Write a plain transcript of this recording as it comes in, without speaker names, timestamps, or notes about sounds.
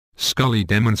Skully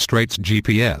demonstrates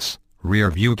GPS,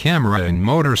 rear-view camera in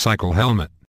motorcycle helmet.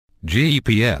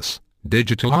 GPS,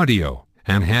 digital audio,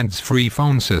 and hands-free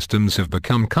phone systems have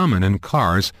become common in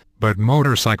cars, but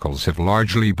motorcycles have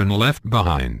largely been left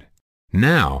behind.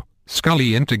 Now,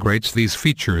 Skully integrates these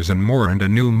features and more in a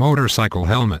new motorcycle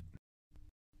helmet.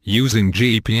 Using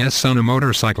GPS on a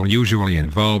motorcycle usually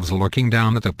involves looking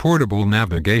down at a portable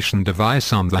navigation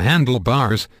device on the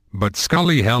handlebars, but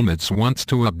Skully Helmets wants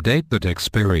to update that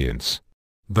experience.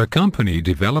 The company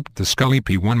developed the Skully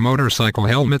P1 motorcycle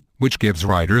helmet, which gives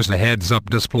riders a heads-up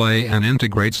display and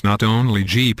integrates not only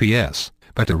GPS,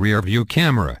 but a rear-view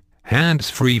camera,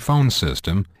 hands-free phone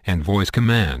system, and voice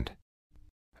command.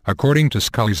 According to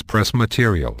Skully's press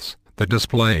materials, the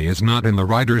display is not in the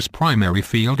rider's primary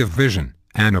field of vision,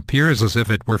 and appears as if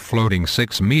it were floating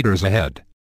 6 meters ahead.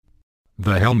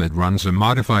 The helmet runs a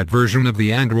modified version of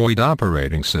the Android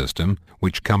operating system,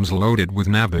 which comes loaded with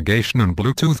navigation and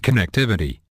Bluetooth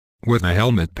connectivity. With the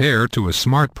helmet paired to a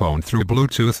smartphone through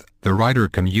Bluetooth, the rider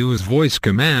can use voice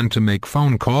command to make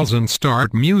phone calls and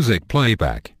start music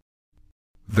playback.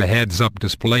 The heads-up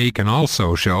display can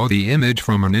also show the image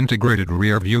from an integrated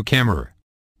rear-view camera.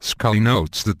 Skully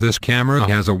notes that this camera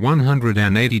has a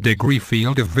 180-degree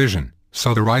field of vision,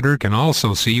 so the rider can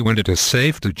also see when it is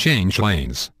safe to change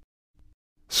lanes.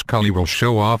 Skully will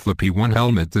show off the P1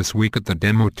 helmet this week at the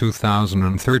Demo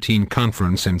 2013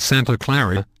 conference in Santa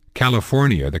Clara,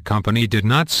 California. The company did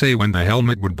not say when the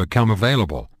helmet would become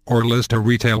available, or list a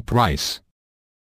retail price.